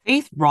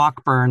Faith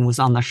Rockburne was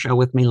on the show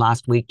with me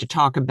last week to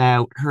talk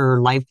about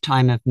her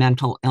lifetime of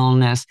mental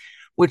illness,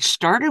 which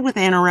started with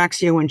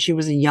anorexia when she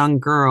was a young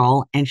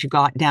girl and she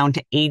got down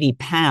to 80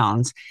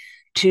 pounds,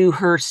 to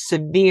her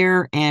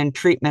severe and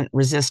treatment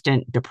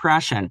resistant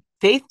depression.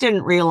 Faith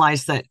didn't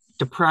realize that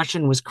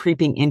depression was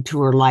creeping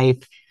into her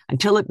life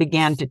until it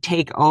began to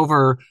take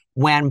over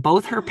when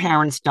both her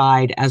parents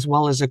died, as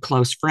well as a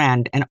close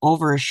friend, and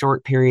over a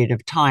short period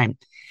of time.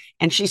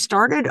 And she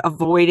started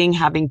avoiding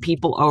having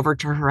people over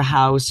to her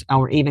house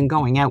or even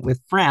going out with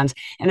friends.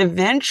 And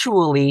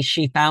eventually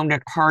she found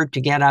it hard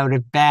to get out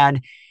of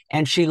bed,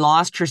 and she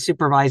lost her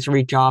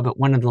supervisory job at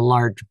one of the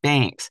large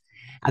banks.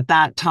 At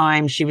that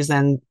time, she was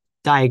then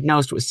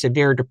diagnosed with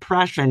severe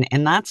depression,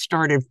 and that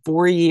started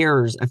 4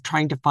 years of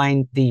trying to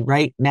find the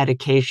right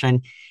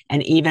medication,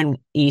 and even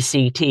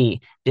ECT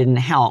didn't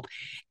help.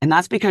 And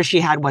that's because she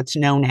had what's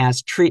known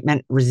as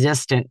treatment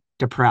resistant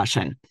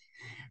depression.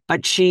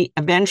 But she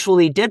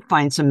eventually did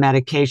find some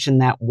medication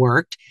that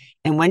worked.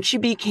 And when she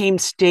became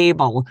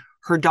stable,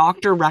 her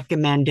doctor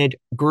recommended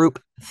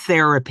group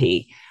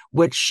therapy,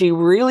 which she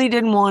really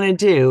didn't want to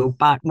do.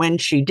 But when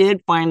she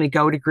did finally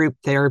go to group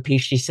therapy,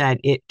 she said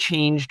it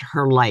changed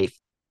her life.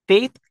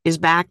 Faith is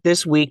back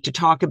this week to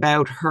talk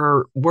about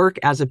her work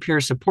as a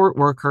peer support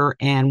worker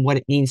and what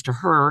it means to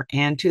her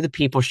and to the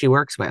people she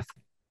works with.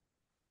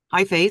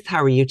 Hi, Faith.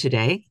 How are you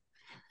today?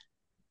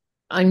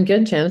 I'm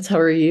good, Janice. How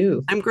are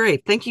you? I'm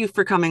great. Thank you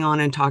for coming on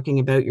and talking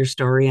about your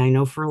story. I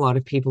know for a lot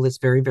of people, it's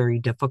very, very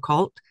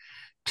difficult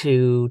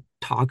to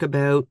talk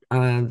about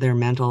their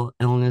mental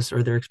illness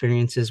or their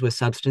experiences with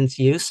substance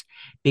use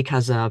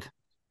because of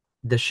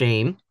the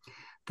shame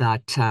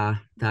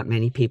that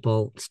many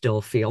people still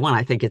feel. And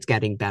I think it's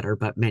getting better,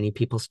 but many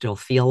people still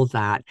feel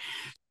that.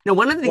 Now,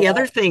 one of the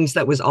other Well, things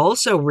that was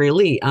also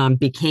really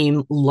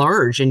became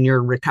large in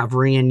your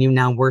recovery, and you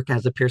now work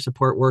as a peer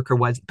support worker,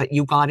 was but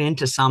you got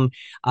into some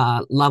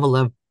level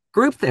of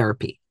group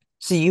therapy.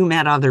 So you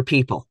met other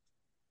people.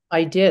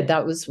 I did.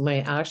 That was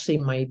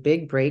my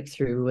big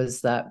breakthrough was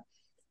that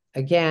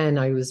again,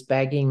 I was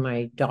begging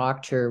my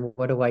doctor,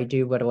 what do I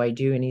do? What do I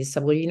do? And he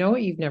said, well, you know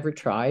what? You've never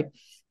tried.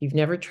 You've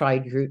never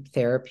tried group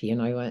therapy. And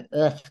I went,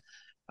 ugh,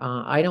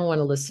 I don't want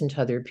to listen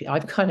to other people.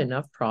 I've got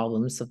enough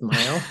problems of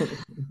my own.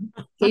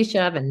 In case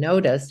you haven't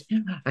noticed,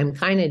 I'm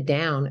kind of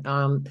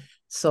down.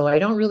 So I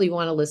don't really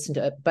want to listen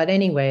to it. But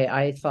anyway,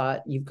 I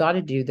thought you've got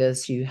to do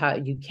this. You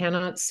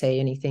cannot say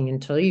anything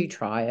until you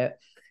try it.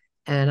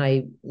 And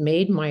I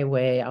made my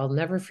way. I'll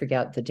never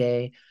forget the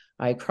day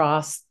I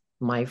crossed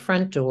my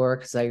front door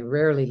because I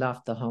rarely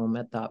left the home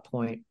at that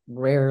point,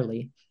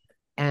 rarely.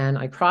 And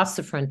I crossed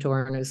the front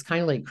door, and it was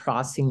kind of like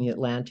crossing the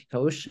Atlantic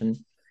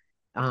Ocean.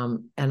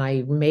 And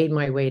I made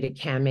my way to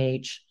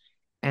CAMH,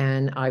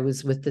 and I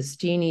was with this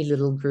teeny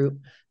little group.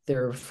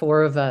 There were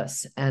four of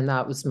us, and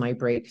that was my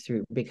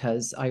breakthrough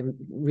because I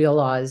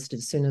realized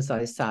as soon as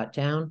I sat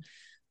down,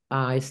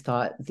 I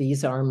thought,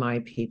 these are my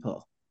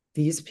people.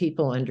 These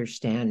people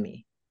understand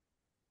me.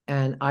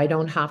 And I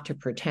don't have to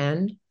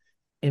pretend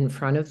in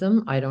front of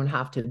them. I don't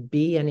have to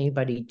be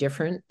anybody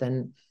different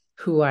than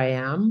who I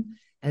am.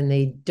 And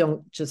they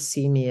don't just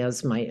see me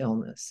as my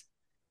illness.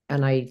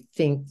 And I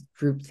think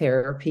group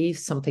therapy,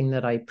 something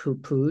that I poo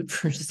pooed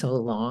for so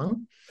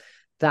long,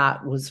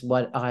 that was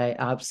what I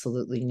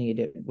absolutely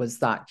needed was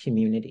that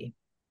community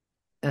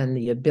and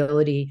the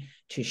ability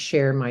to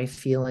share my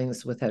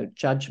feelings without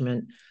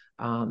judgment,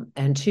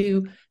 and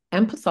to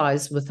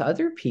empathize with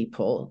other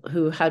people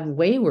who had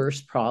way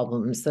worse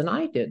problems than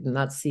I did. And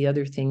that's the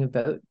other thing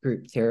about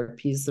group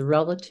therapy is the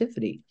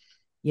relativity.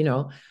 You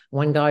know,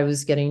 one guy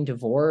was getting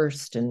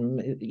divorced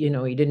and,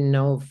 he didn't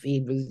know if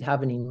he would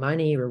have any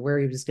money or where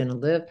he was going to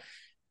live.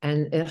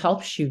 And it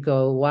helps you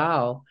go,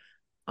 wow,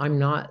 I'm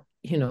not,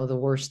 the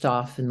worst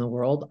off in the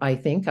world. I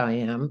think I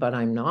am, but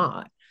I'm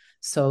not.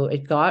 So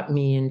it got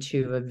me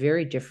into a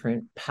very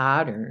different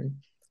pattern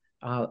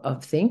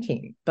of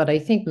thinking. But I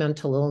think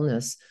mental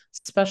illness,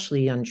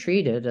 especially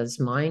untreated, as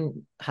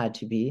mine had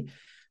to be,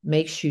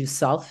 makes you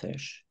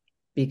selfish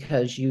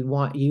because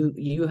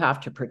you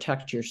have to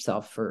protect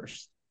yourself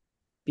first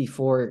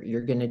before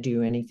you're going to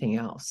do anything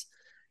else.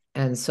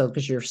 And so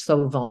because you're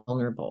so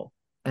vulnerable.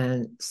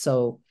 And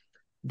so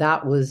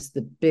that was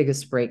the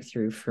biggest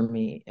breakthrough for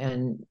me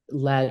and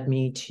led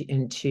me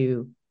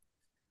into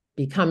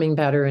becoming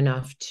better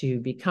enough to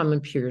become a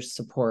peer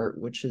support,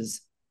 which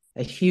is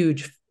a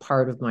huge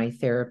part of my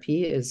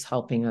therapy is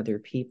helping other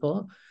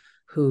people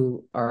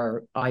who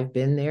are I've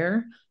been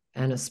there,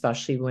 and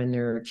especially when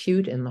they're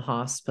acute in the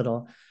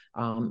hospital.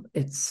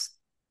 It's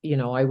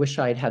I wish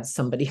I'd had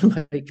somebody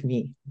like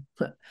me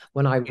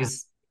when I Yeah.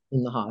 was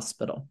in the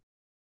hospital.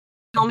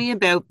 Tell me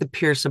about the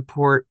peer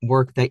support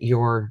work that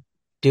you're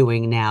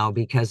doing now,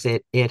 because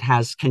it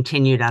has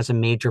continued as a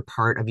major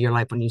part of your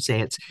life. When you say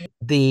it's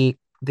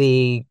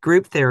the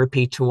group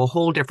therapy to a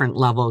whole different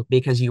level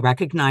because you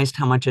recognized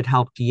how much it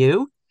helped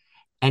you,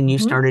 and you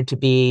Mm-hmm. started to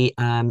be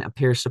a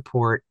peer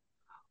support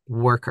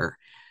worker.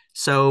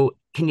 So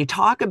can you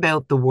talk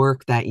about the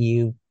work that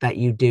you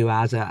do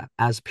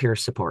as peer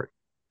support?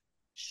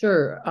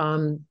 Sure.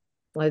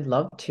 I'd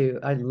love to.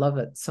 I love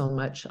it so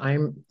much.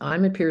 I'm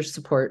a peer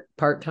support,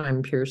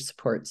 part-time peer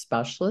support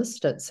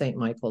specialist at St.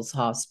 Michael's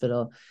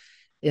Hospital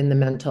in the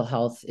mental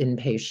health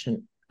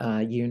inpatient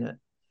unit.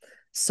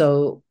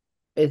 So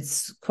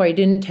it's quite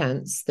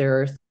intense.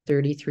 There are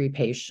 33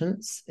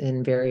 patients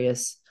in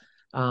various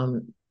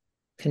um,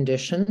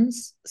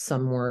 conditions,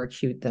 some more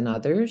acute than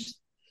others.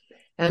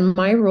 And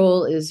my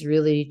role is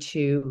really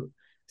to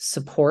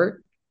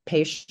support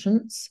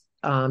patients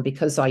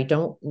because I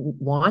don't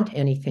want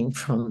anything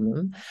from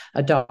them.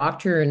 A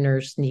doctor or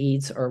nurse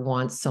needs or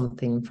wants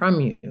something from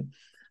you.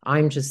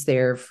 I'm just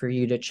there for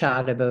you to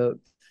chat about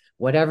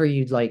whatever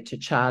you'd like to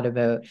chat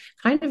about,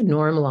 kind of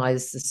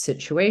normalize the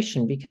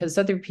situation because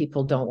other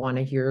people don't want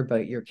to hear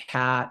about your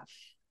cat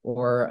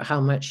or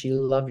how much you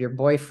love your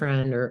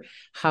boyfriend or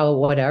how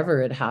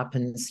whatever it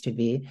happens to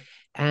be.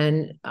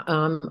 And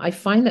I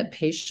find that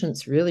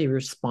patients really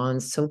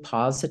respond so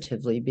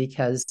positively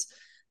because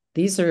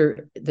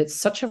that's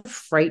such a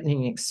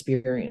frightening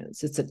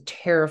experience. It's a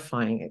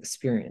terrifying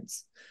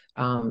experience.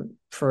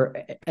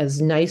 For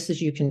as nice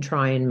as you can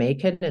try and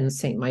make it, and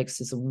St.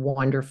 Mike's is a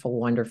wonderful,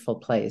 wonderful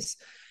place.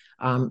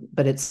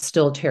 But it's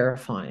still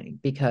terrifying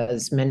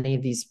because many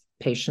of these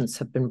patients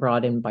have been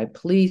brought in by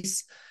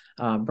police,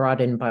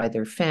 brought in by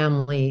their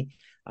family.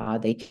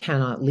 They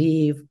cannot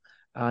leave.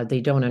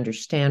 They don't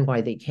understand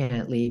why they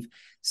can't leave.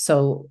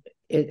 So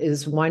it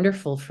is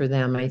wonderful for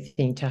them, I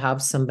think, to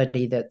have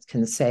somebody that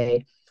can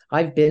say,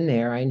 I've been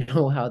there. I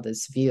know how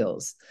this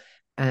feels.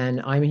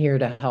 And I'm here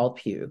to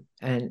help you.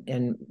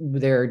 And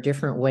there are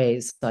different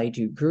ways. I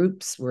do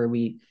groups where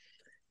we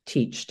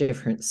teach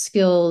different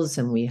skills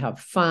and we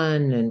have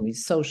fun and we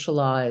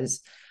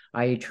socialize.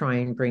 I try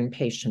and bring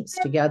patients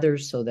together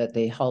so that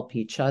they help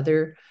each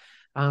other.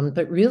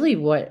 But really,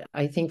 what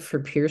I think for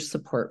peer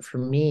support for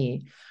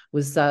me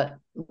was that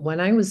when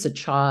I was a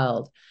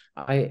child,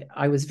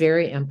 I was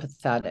very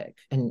empathetic,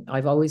 and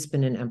I've always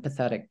been an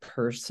empathetic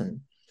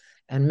person.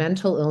 And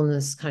mental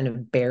illness kind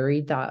of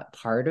buried that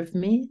part of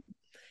me.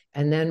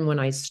 And then when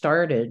I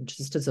started,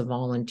 just as a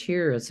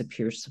volunteer, as a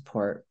peer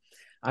support,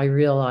 I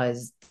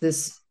realized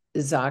this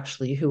is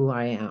actually who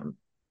I am.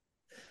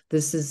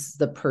 This is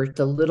the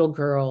little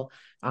girl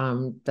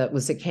that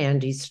was a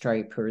candy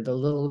striper, the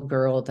little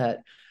girl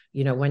that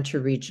went to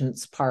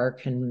Regent's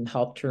Park and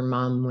helped her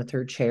mom with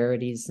her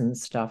charities and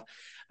stuff.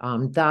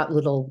 That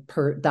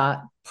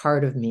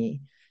part of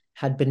me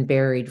had been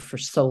buried for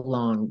so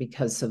long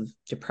because of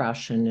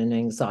depression and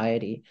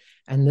anxiety,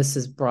 and this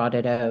has brought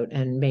it out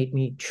and made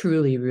me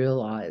truly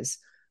realize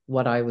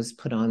what I was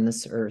put on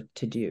this earth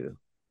to do,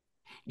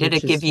 Did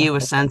which it is give to you a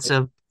help sense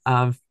others.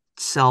 of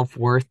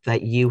self-worth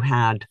that you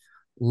had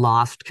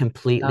lost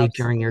completely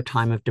during your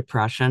Absolutely. time of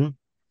depression?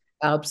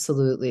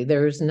 Absolutely.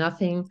 There's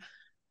nothing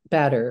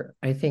better,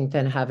 I think,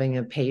 than having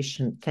a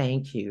patient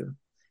thank you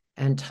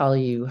and tell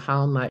you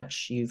how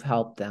much you've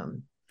helped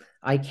them.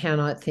 I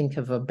cannot think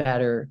of a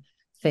better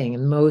thing.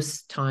 And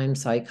most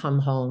times I come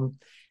home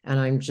and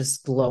I'm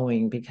just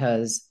glowing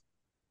because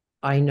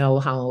I know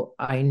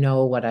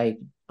what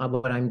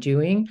I'm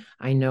doing.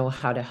 I know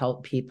how to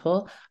help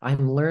people.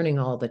 I'm learning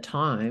all the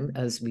time,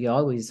 as we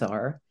always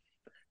are.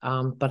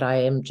 But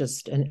I am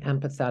just an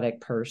empathetic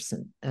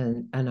person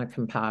and a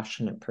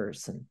compassionate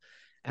person.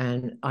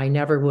 And I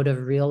never would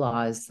have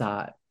realized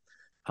that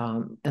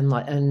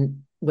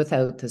and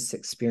without this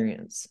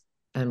experience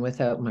and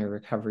without my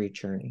recovery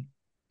journey.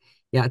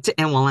 Yeah,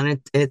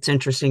 it's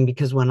interesting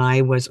because when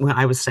I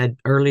was said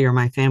earlier,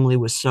 my family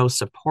was so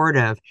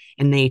supportive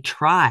and they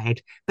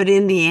tried, but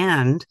in the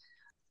end,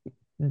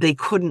 they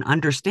couldn't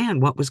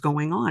understand what was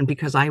going on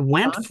because I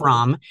went Exactly.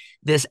 from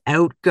this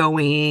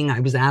outgoing, I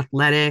was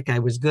athletic, I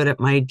was good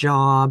at my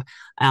job,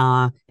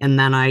 and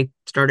then I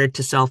started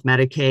to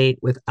self-medicate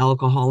with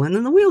alcohol, and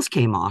then the wheels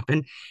came off,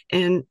 and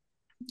and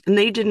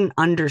they didn't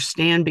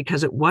understand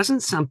because it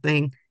wasn't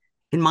something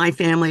in my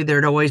family.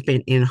 There'd always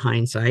been, in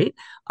hindsight,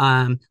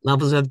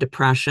 levels of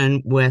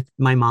depression with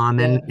my mom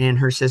Yeah. and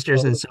her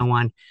sisters and Totally. so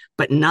on,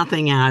 but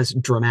nothing as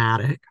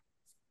dramatic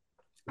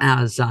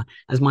as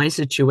my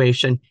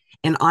situation.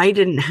 And I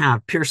didn't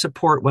have peer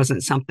support,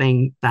 wasn't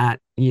something that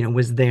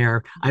was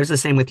there. I was the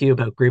same with you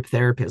about group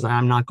therapies.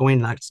 I'm not going,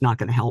 that's not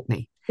going to help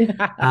me,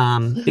 Yeah.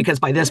 because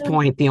by this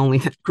point the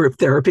only group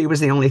therapy was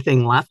the only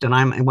thing left. And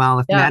I'm, well,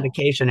 if Yeah.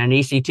 medication and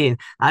ECT,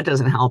 that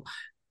doesn't help,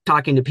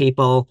 talking to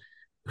people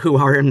who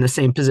are in the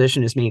same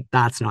position as me,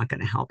 that's not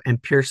going to help.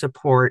 And peer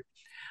support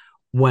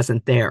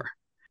wasn't there.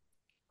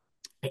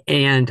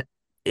 And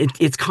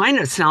it's kind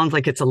of sounds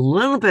like it's a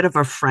little bit of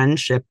a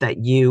friendship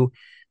that you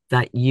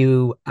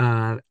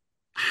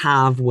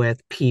have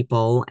with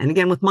people. And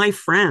again, with my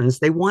friends,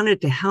 they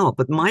wanted to help,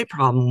 but my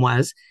problem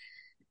was,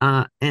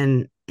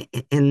 and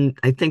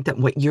I think that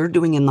what you're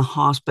doing in the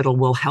hospital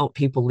will help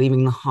people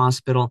leaving the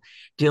hospital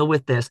deal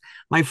with this.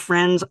 My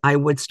friends, I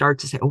would start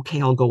to say,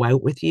 okay, I'll go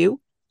out with you.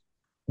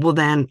 Well,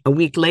 then a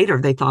week later,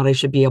 they thought I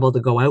should be able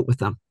to go out with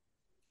them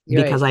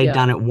You're because right. I had Yeah.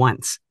 done it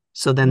once.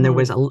 So then there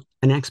was Mhm.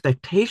 an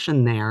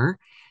expectation there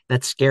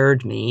that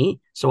scared me.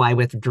 So I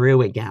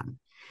withdrew again.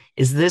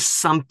 Is this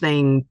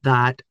something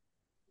that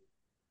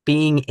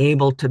being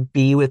able to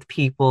be with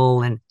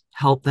people and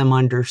help them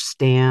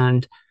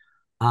understand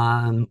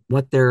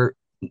what they're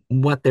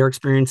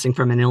experiencing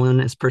from an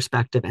illness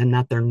perspective, and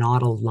that they're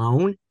not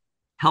alone.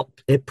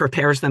 Help it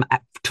prepares them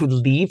to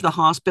leave the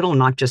hospital,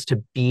 not just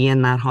to be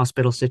in that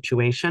hospital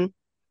situation.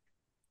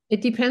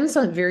 It depends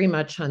on very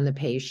much on the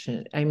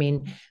patient. I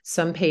mean,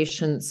 some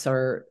patients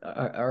are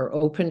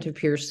open to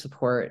peer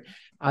support,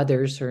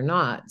 others are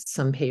not.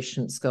 Some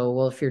patients go,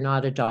 well, if you're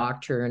not a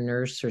doctor, a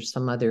nurse, or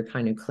some other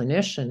kind of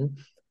clinician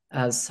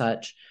as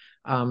such,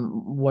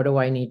 what do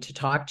I need to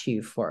talk to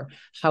you for?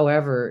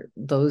 However,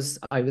 those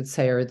I would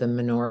say are the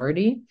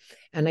minority.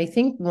 And I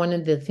think one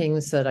of the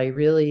things that I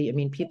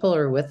mean, people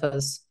are with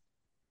us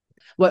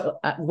what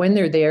when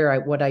they're there,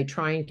 what I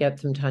try and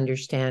get them to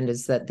understand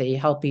is that they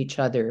help each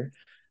other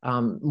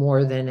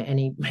more than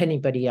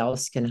anybody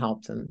else can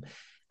help them.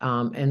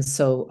 And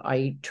so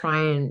I try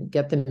and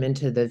get them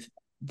into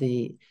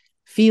the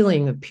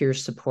feeling of peer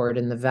support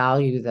and the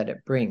value that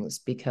it brings,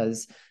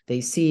 because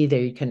they see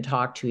they can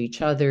talk to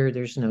each other.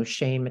 There's no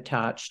shame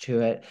attached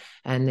to it,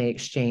 and they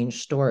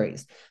exchange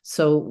stories.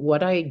 So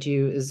what I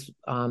do is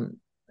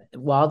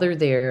while they're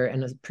there,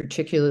 and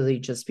particularly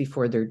just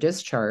before their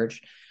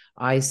discharge,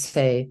 I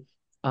say,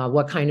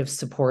 what kind of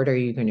support are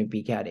you going to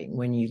be getting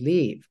when you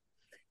leave?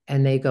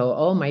 And they go,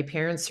 oh, my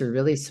parents are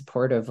really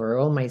supportive, or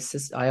oh, my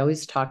sister, I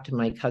always talk to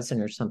my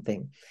cousin or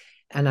something.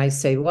 And I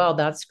say, well,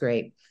 that's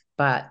great,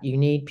 but you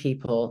need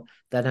people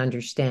that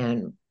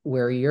understand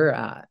where you're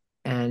at,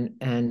 and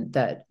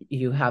that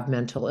you have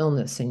mental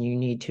illness, and you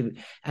need to,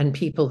 and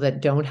people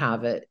that don't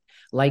have it,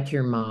 like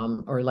your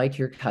mom or like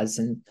your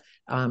cousin,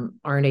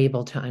 aren't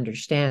able to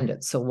understand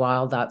it. So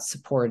while that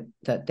support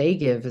that they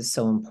give is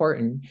so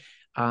important,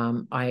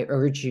 I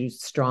urge you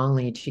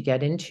strongly to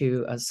get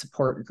into a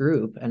support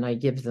group, and I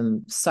give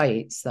them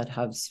sites that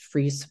have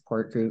free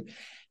support group.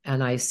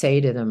 And I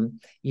say to them,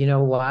 you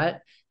know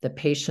what? The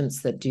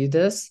patients that do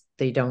this,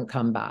 they don't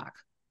come back.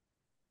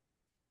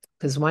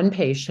 Because one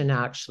patient,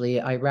 actually,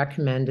 I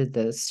recommended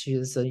this. She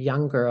was a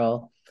young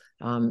girl,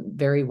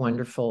 very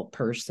wonderful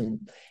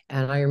person.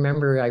 And I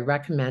remember I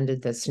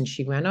recommended this, and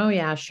she went, oh,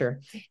 yeah,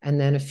 sure. And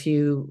then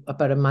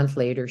about a month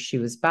later, she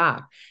was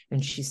back.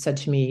 And she said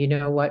to me, you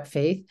know what,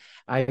 Faith?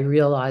 I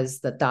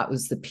realized that that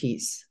was the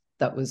piece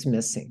that was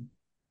missing.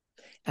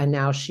 And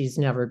now she's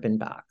never been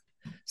back.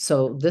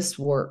 So this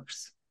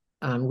works.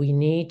 We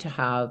need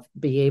to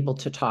be able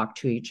to talk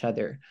to each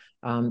other.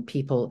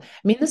 People,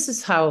 I mean, this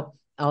is how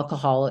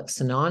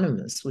Alcoholics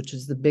Anonymous, which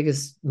is the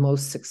biggest,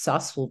 most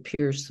successful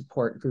peer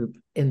support group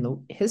in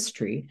the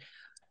history,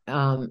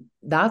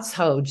 that's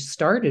how it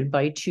started,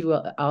 by two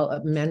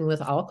men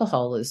with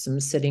alcoholism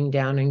sitting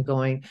down and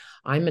going,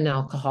 I'm an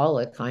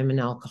alcoholic, I'm an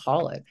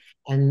alcoholic.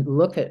 And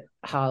look at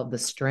how the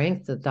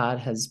strength that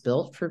has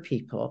built for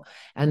people.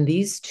 And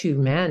these two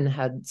men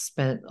had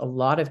spent a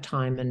lot of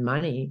time and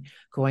money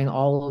going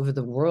all over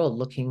the world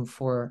looking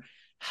for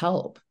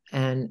help.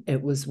 And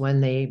it was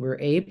when they were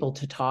able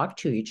to talk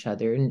to each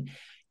other. And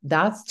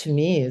that, to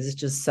me, is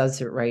just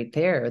says it right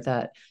there,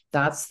 that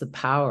that's the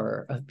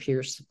power of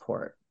peer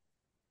support.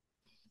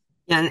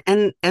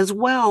 And as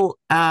well,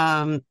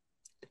 and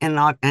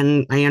I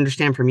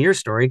understand from your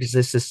story,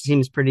 because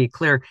seems pretty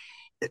clear.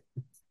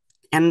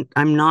 And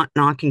I'm not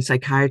knocking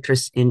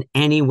psychiatrists in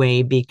any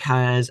way,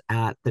 because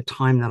at the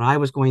time that I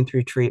was going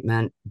through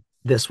treatment,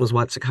 this was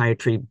what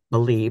psychiatry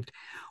believed,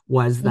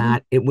 was Mm-hmm.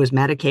 that it was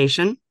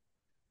medication,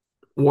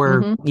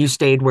 or Mm-hmm. you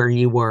stayed where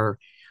you were.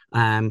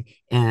 And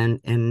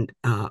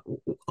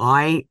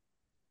I,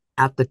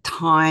 at the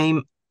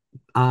time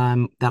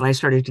that I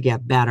started to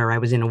get better, I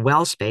was in a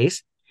well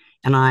space,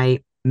 and I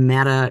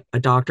met a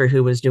doctor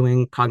who was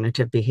doing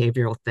cognitive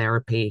behavioral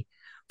therapy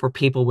for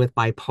people with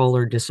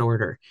bipolar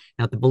disorder.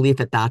 Now, the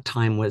belief at that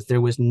time was there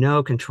was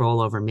no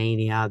control over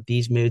mania,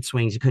 these mood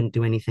swings, you couldn't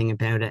do anything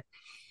about it.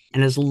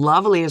 And as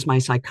lovely as my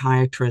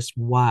psychiatrist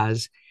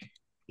was,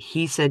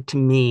 he said to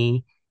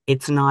me,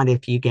 it's not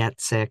if you get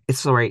sick.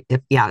 It's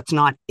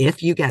not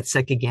if you get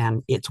sick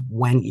again, it's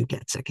when you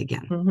get sick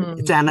again. It's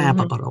Mm-hmm. Mm-hmm.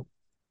 inevitable.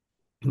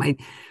 My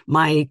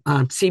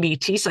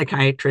CBT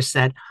psychiatrist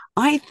said,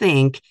 I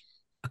think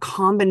a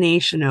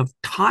combination of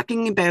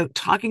talking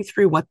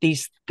through what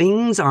these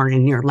things are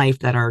in your life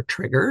that are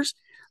triggers,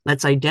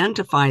 let's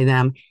identify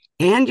them,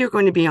 and you're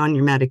going to be on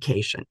your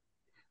medication.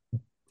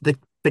 The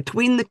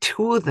Between the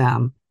two of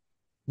them,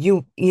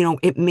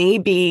 it may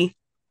be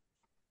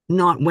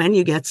not when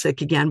you get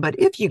sick again, but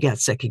if you get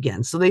sick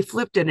again. So they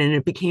flipped it, and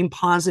it became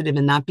positive,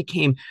 and that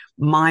became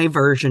my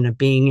version of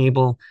being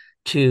able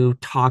to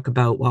talk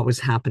about what was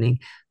happening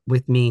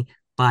with me.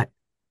 But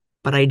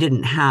I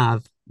didn't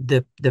have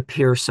the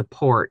peer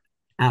support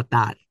at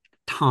that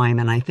time.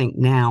 And I think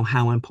now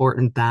how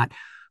important that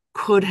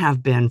could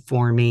have been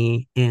for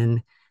me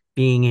in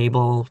being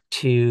able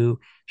to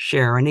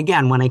share. And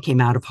again, when I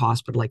came out of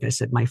hospital, like I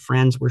said, my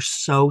friends were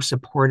so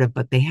supportive,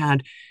 but they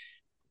had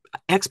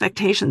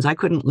expectations I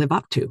couldn't live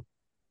up to.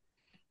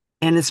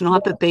 And it's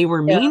not that they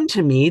were Yeah. mean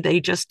to me,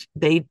 they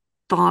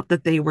thought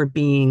that they were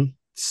being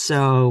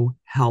so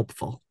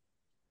helpful.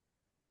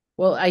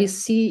 Well, I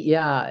see.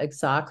 Yeah,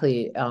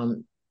 exactly.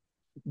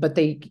 but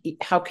they,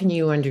 how can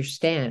you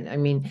understand? I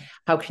mean,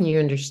 how can you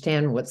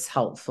understand what's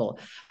helpful?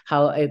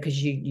 How,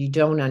 because you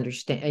don't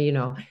understand,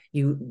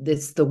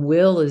 it's the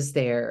will is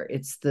there.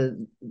 It's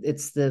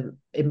the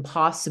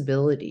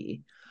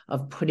impossibility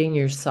of putting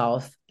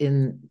yourself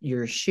in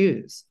your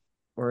shoes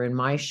or in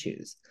my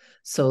shoes.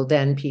 So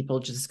then people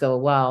just go,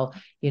 well,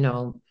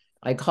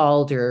 I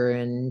called her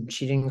and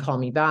she didn't call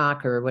me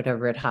back, or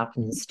whatever it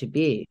happens to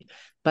be.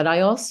 But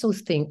I also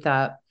think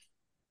that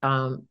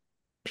um,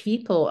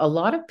 a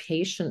lot of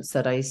patients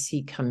that I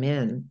see come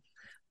in,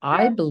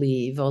 I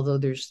believe, although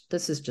this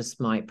is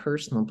just my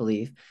personal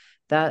belief,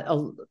 that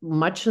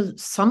much of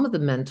some of the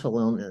mental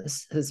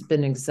illness has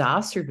been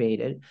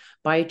exacerbated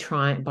by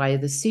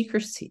the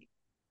secrecy.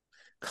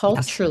 Yes.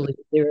 Culturally,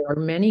 there are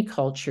many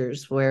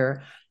cultures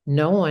where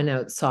no one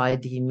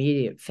outside the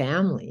immediate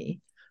family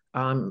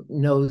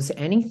knows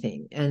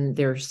anything, and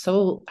they're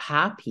so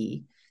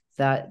happy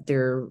that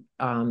their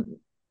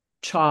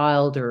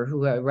child or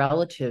who a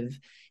relative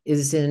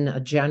is in a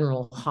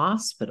general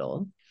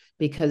hospital,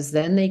 because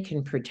then they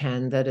can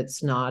pretend that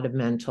it's not a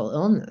mental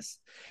illness.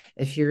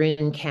 If you're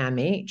in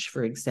CAMH,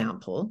 for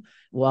example,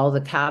 well,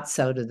 the cat's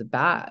out of the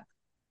bag.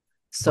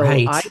 So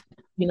Right.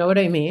 you know what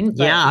I mean?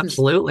 But Yeah,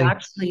 absolutely.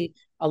 actually,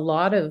 a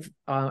lot of,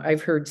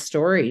 I've heard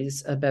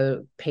stories about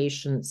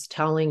patients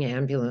telling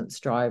ambulance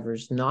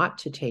drivers not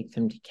to take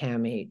them to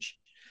CAMH,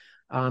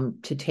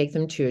 to take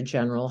them to a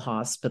general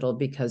hospital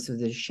because of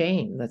the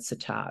shame that's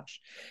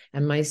attached.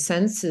 And my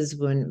sense is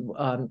when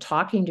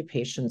talking to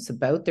patients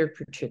about their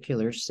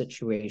particular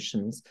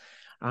situations,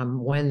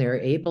 when they're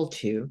able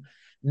to,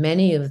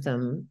 many of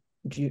them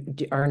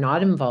are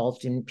not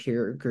involved in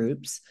peer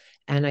groups.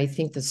 And I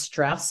think the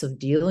stress of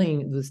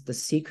dealing with the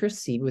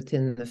secrecy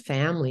within the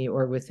family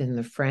or within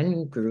the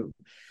friend group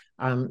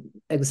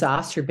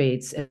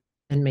exacerbates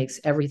and makes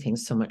everything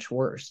so much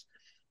worse.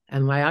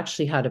 And I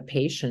actually had a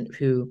patient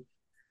who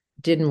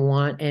didn't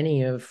want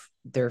any of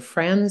their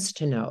friends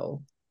to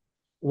know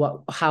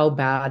how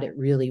bad it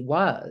really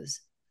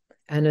was.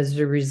 And as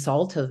a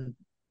result of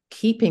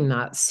keeping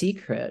that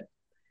secret,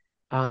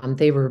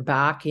 they were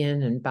back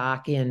in and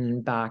back in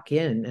and back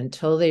in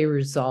until they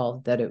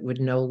resolved that it would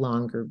no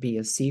longer be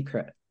a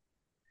secret.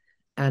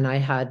 And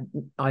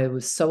I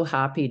was so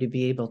happy to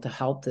be able to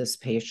help this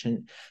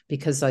patient,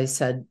 because I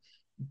said,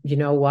 you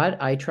know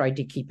what? I tried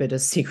to keep it a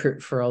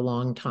secret for a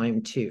long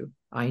time too.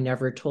 I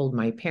never told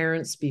my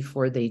parents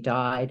before they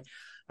died.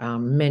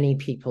 Many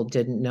people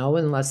didn't know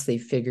unless they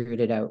figured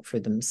it out for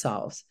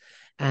themselves.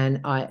 And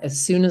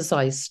as soon as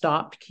I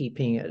stopped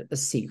keeping it a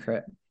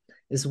secret,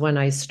 is when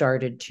I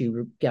started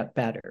to get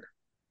better.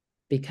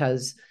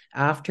 Because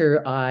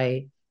after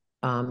I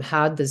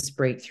had this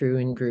breakthrough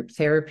in group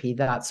therapy,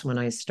 that's when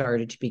I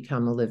started to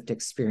become a lived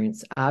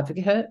experience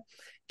advocate,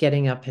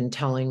 getting up and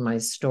telling my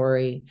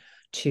story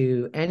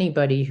to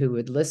anybody who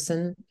would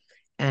listen.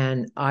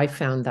 And I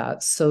found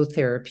that so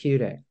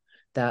therapeutic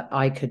that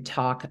I could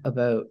talk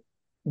about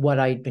what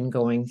I'd been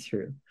going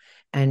through.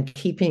 And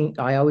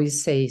I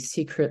always say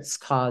secrets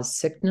cause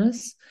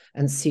sickness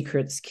and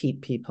secrets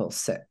keep people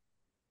sick.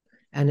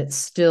 And it's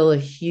still a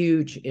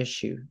huge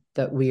issue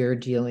that we are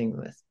dealing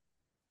with.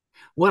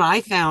 What I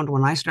found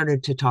when I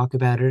started to talk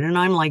about it, and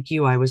I'm like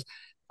you, I was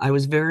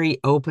very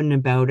open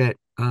about it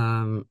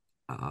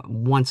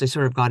once I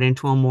sort of got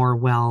into a more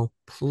well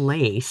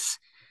place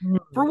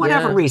for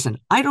whatever Yeah. reason.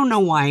 I don't know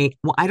why.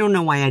 Well, I don't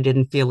know why I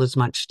didn't feel as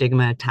much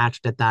stigma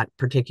attached at that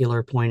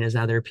particular point as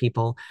other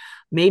people.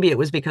 Maybe it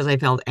was because I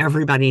felt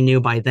everybody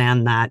knew by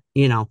then that,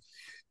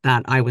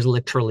 that I was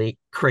literally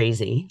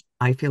crazy.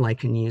 I feel I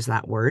can use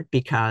that word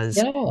because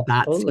Yeah,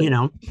 that's, totally.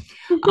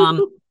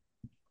 um,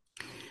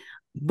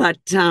 but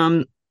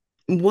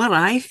what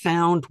I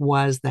found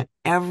was that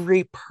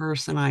every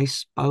person I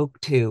spoke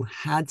to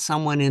had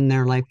someone in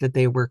their life that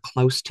they were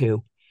close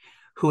to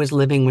who was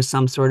living with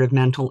some sort of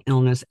mental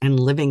illness and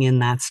living in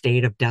that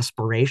state of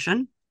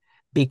desperation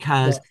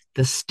because Yes.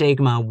 the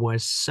stigma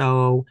was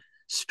so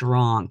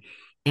strong.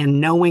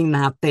 And knowing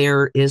that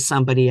there is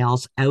somebody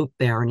else out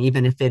there, and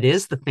even if it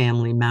is the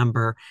family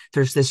member,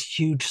 there's this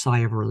huge sigh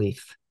of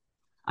relief.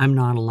 I'm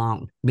not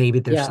alone. Maybe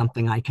there's Yeah.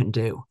 something I can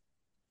do.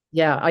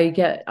 Yeah.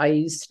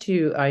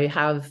 I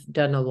have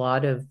done a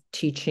lot of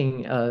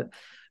teaching,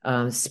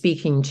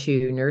 speaking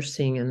to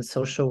nursing and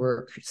social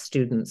work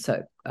students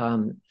at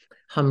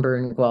Humber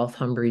and Guelph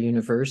Humber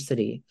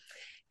University.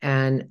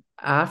 And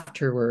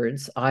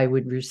afterwards, I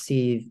would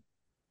receive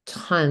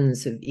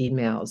tons of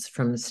emails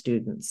from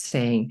students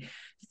saying,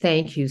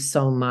 thank you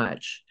so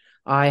much.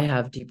 I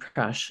have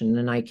depression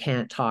and I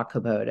can't talk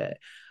about it.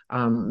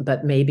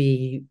 But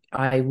maybe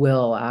I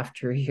will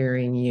after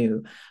hearing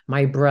you.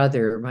 My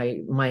brother,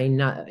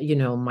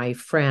 my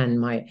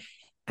friend,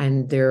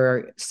 and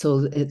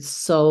so it's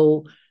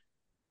so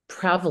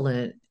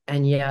prevalent,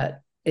 and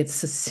yet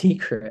it's a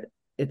secret.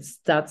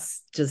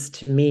 That's just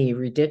to me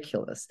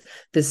ridiculous.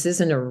 This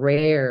isn't a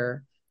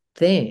rare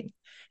thing.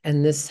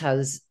 And this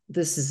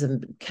is a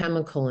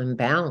chemical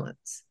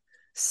imbalance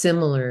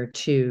similar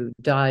to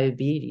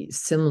diabetes,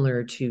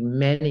 similar to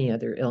many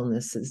other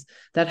illnesses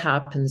that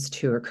happens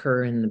to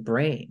occur in the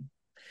brain.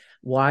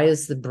 Why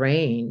is the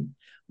brain,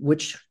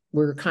 which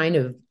we're kind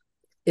of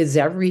is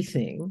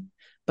everything,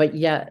 but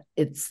yet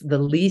it's the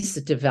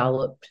least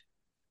developed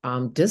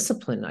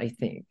discipline, I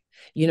think.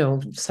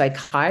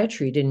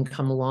 Psychiatry didn't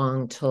come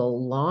along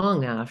till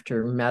long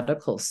after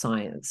medical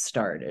science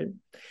started.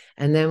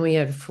 And then we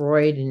had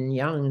Freud and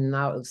Jung, and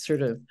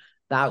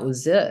that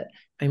was it.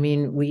 I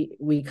mean,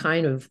 we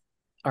kind of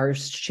our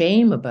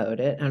shame about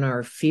it and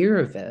our fear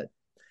of it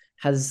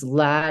has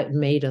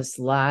made us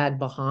lag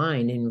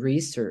behind in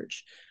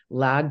research,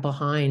 lag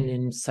behind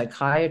in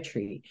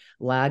psychiatry,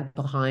 lag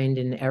behind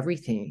in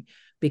everything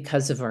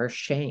because of our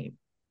shame.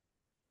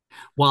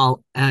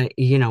 Well, That's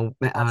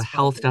my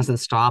health belief. doesn't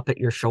stop at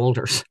your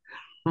shoulders,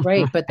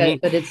 Right, but right?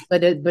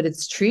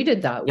 it's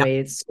treated that Yep. way.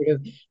 It's sort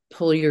of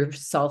pull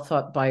yourself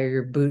up by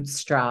your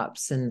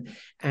bootstraps, and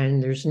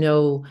there's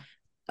no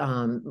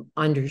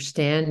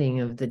understanding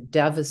of the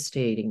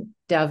devastating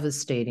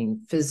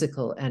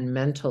physical and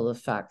mental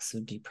effects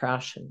of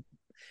depression.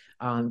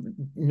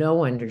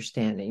 No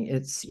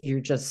understanding. You're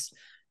just,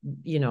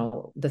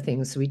 the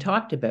things we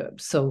talked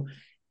about. So,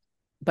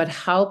 but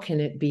how can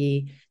it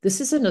be? This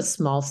isn't a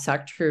small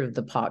sector of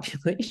the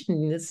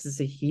population. This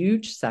is a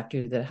huge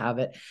sector that have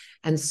it,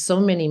 and so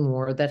many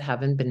more that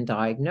haven't been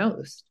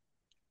diagnosed.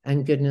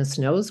 And goodness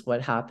knows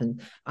what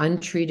happened.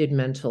 Untreated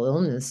mental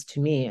illness to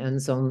me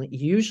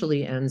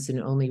usually ends in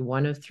only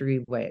one of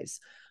three ways: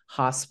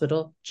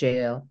 hospital,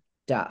 jail,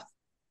 death.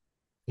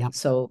 Yep.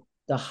 So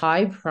the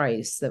high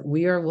price that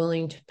we are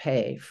willing to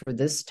pay for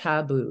this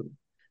taboo,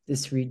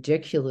 this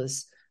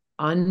ridiculous,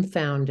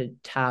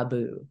 unfounded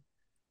taboo,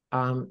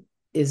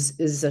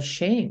 is a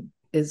shame.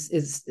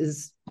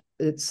 Is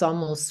It's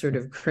almost sort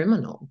of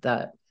criminal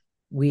that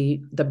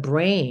the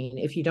brain,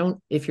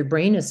 if your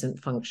brain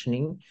isn't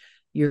functioning,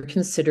 you're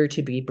considered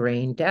to be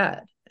brain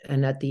dead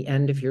and at the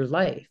end of your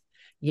life.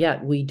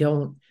 Yet we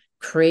don't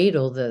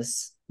cradle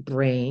this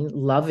brain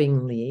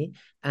lovingly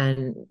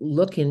and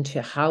look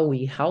into how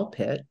we help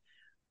it.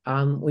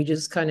 We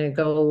just kind of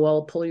go,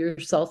 well, pull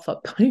yourself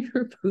up by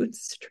your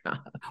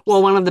bootstrap.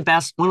 Well, one of the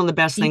best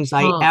Keep things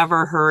I calm.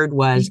 ever heard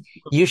was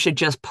you should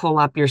just pull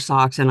up your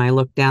socks. And I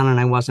looked down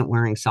and I wasn't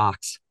wearing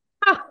socks.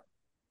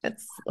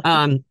 It's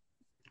Um,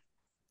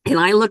 and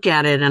I look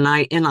at it and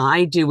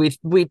I do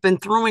we've been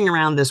throwing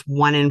around this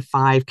 1 in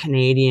 5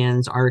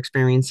 Canadians are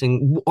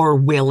experiencing or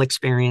will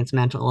experience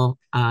mental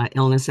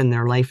illness in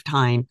their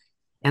lifetime.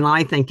 And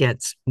I think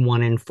it's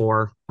 1 in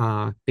 4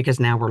 because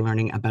now we're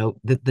learning about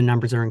the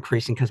numbers are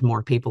increasing because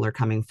more people are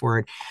coming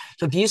forward.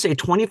 So if you say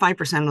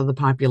 25% of the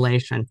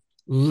population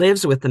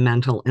lives with the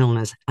mental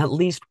illness, at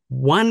least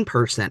one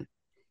person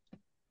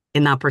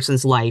in that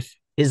person's life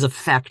is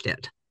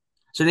affected.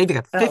 So maybe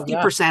got oh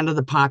yeah. 50% of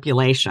the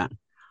population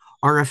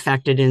are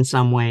affected in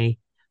some way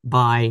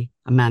by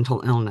a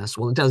mental illness.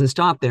 Well, it doesn't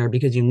stop there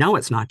because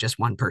it's not just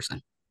one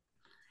person.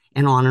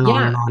 And on and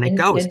on and Yeah. on it And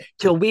goes and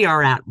till we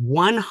are at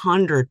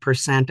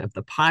 100% of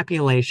the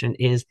population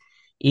is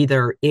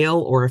either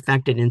ill or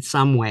affected in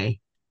some way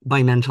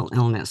by mental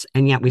illness.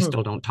 And yet we hmm,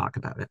 still don't talk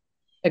about it.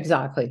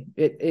 exactly.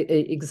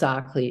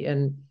 Exactly.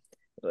 And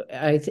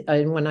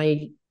when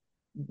I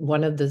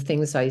one of the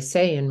things I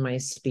say in my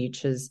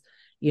speech is,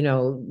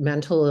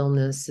 mental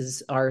illness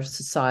is our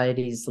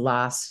society's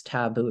last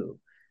taboo,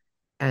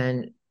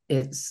 and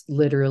it's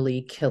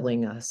literally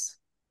killing us.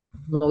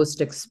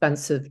 Most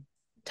expensive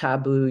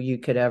taboo you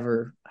could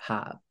ever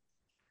have.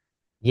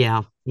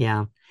 Yeah.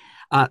 Yeah.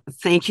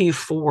 Thank you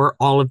for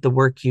all of the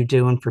work you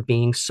do and for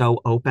being so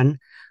open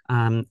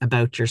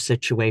about your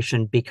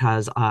situation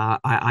because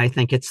I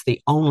think it's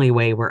the only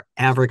way we're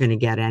ever going to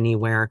get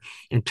anywhere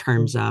in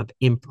terms of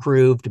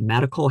improved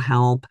medical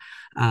help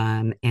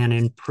and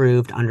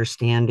improved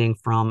understanding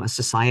from a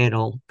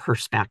societal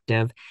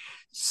perspective.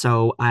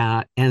 So,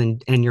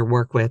 and your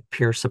work with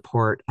peer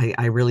support,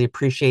 I really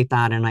appreciate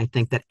that. And I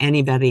think that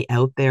anybody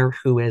out there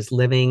who is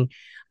living,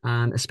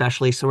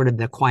 especially sort of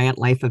the quiet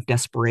life of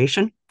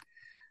desperation,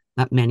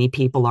 that many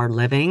people are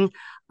living.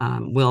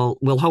 Will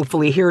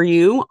hopefully hear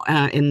you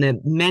in the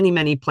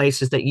many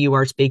places that you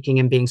are speaking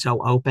and being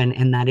so open,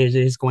 and that it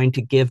is going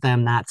to give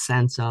them that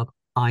sense of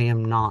I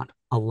am not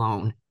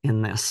alone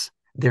in this.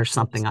 There's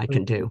something I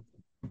can Absolutely. do.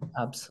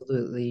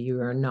 Absolutely. You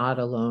are not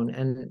alone.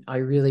 And I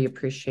really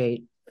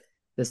appreciate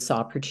this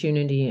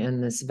opportunity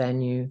and this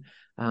venue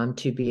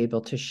to be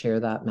able to share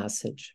that message.